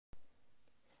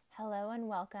Hello and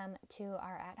welcome to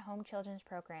our at-home children's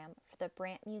program for the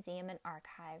Brant Museum and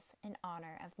Archive in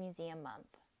honor of Museum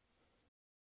Month.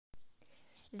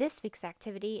 This week's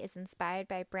activity is inspired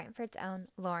by Brantford's own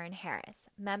Lawren Harris,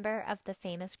 member of the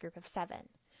famous Group of Seven.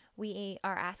 We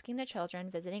are asking the children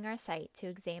visiting our site to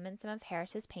examine some of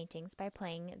Harris's paintings by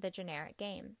playing the generic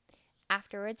game.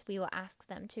 Afterwards, we will ask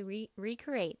them to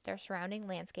recreate their surrounding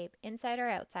landscape inside or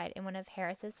outside in one of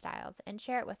Harris's styles and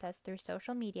share it with us through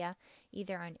social media,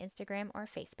 either on Instagram or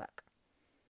Facebook.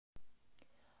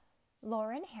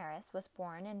 Lawren Harris was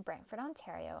born in Brantford,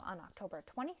 Ontario on October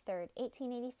 23,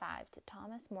 1885 to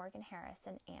Thomas Morgan Harris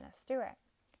and Anna Stewart.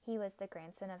 He was the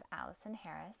grandson of Allison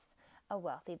Harris, a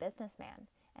wealthy businessman,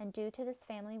 and due to this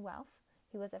family wealth,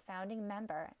 he was a founding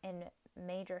member and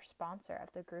major sponsor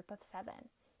of the Group of Seven.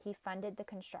 He funded the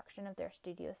construction of their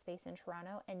studio space in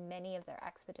Toronto and many of their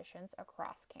expeditions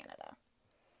across Canada.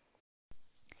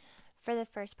 For the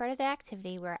first part of the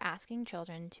activity, we're asking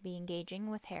children to be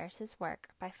engaging with Harris's work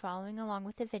by following along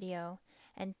with the video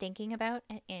and thinking about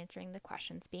and answering the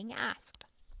questions being asked.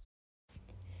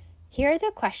 Here are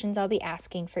the questions I'll be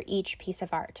asking for each piece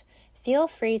of art. Feel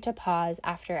free to pause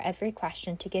after every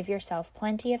question to give yourself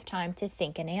plenty of time to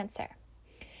think and answer.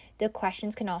 The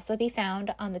questions can also be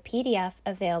found on the PDF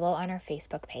available on our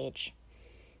Facebook page.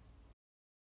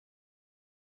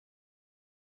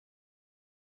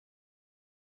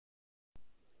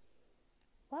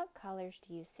 What colors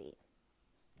do you see?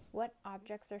 What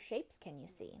objects or shapes can you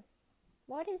see?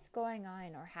 What is going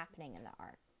on or happening in the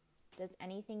art? Does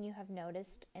anything you have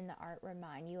noticed in the art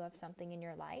remind you of something in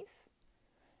your life?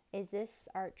 Is this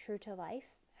art true to life?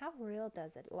 How real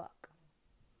does it look?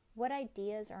 What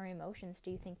ideas or emotions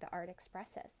do you think the art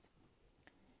expresses?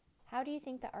 How do you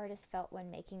think the artist felt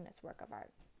when making this work of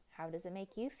art? How does it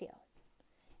make you feel?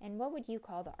 And what would you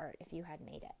call the art if you had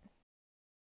made it?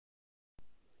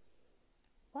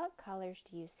 What colors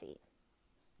do you see?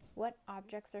 What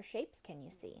objects or shapes can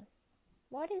you see?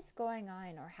 What is going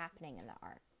on or happening in the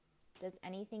art? Does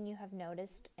anything you have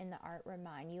noticed in the art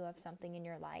remind you of something in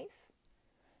your life?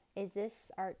 Is this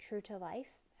art true to life?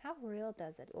 How real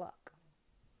does it look?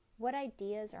 What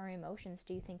ideas or emotions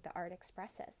do you think the art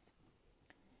expresses?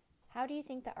 How do you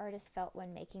think the artist felt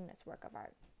when making this work of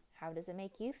art? How does it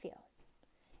make you feel?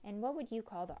 And what would you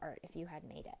call the art if you had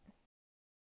made it?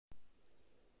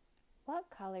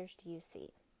 What colors do you see?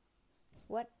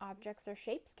 What objects or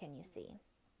shapes can you see?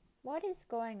 What is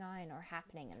going on or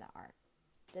happening in the art?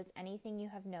 Does anything you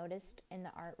have noticed in the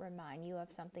art remind you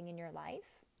of something in your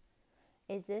life?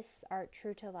 Is this art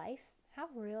true to life? How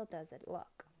real does it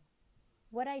look?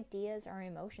 What ideas or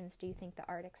emotions do you think the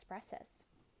art expresses?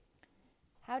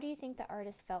 How do you think the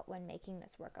artist felt when making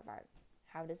this work of art?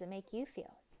 How does it make you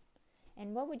feel?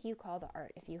 And what would you call the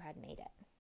art if you had made it?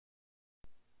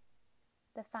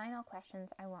 The final questions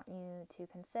I want you to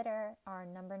consider are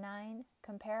number 9,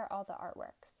 compare all the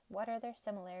artworks. What are their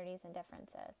similarities and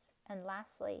differences? And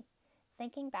lastly,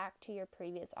 thinking back to your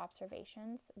previous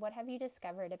observations, what have you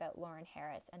discovered about Lawren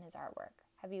Harris and his artwork?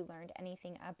 Have you learned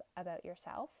anything about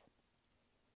yourself?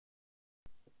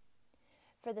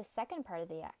 For the second part of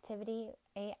the activity,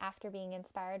 after being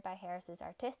inspired by Harris's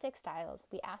artistic styles,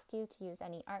 we ask you to use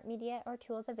any art media or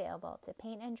tools available to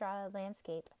paint and draw a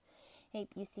landscape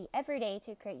you see every day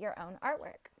to create your own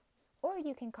artwork. Or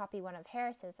you can copy one of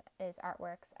Harris's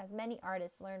artworks, as many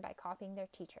artists learn by copying their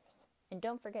teachers. And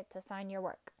don't forget to sign your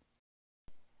work.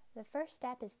 The first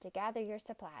step is to gather your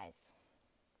supplies.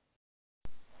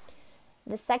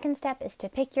 The second step is to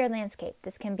pick your landscape.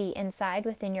 This can be inside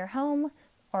within your home,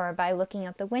 or by looking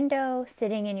out the window,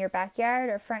 sitting in your backyard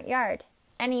or front yard,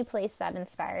 any place that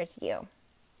inspires you.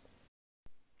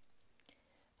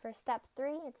 For step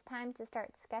 3, it's time to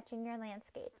start sketching your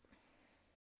landscape.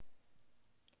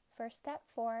 For step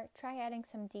 4, try adding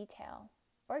some detail,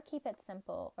 or keep it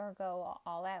simple or go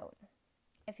all out.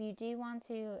 If you do want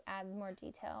to add more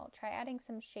detail, try adding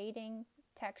some shading,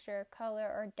 texture, color,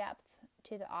 or depth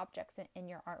to the objects in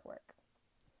your artwork.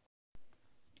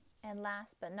 And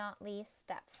last but not least,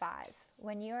 step 5.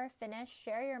 When you are finished,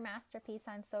 share your masterpiece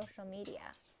on social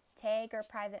media. Tag or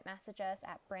private message us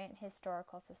at Brant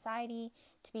Historical Society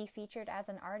to be featured as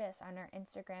an artist on our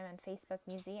Instagram and Facebook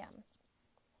museum.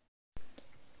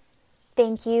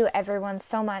 Thank you everyone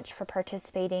so much for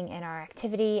participating in our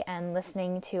activity and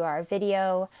listening to our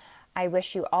video. I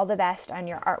wish you all the best on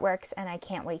your artworks and I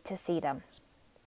can't wait to see them.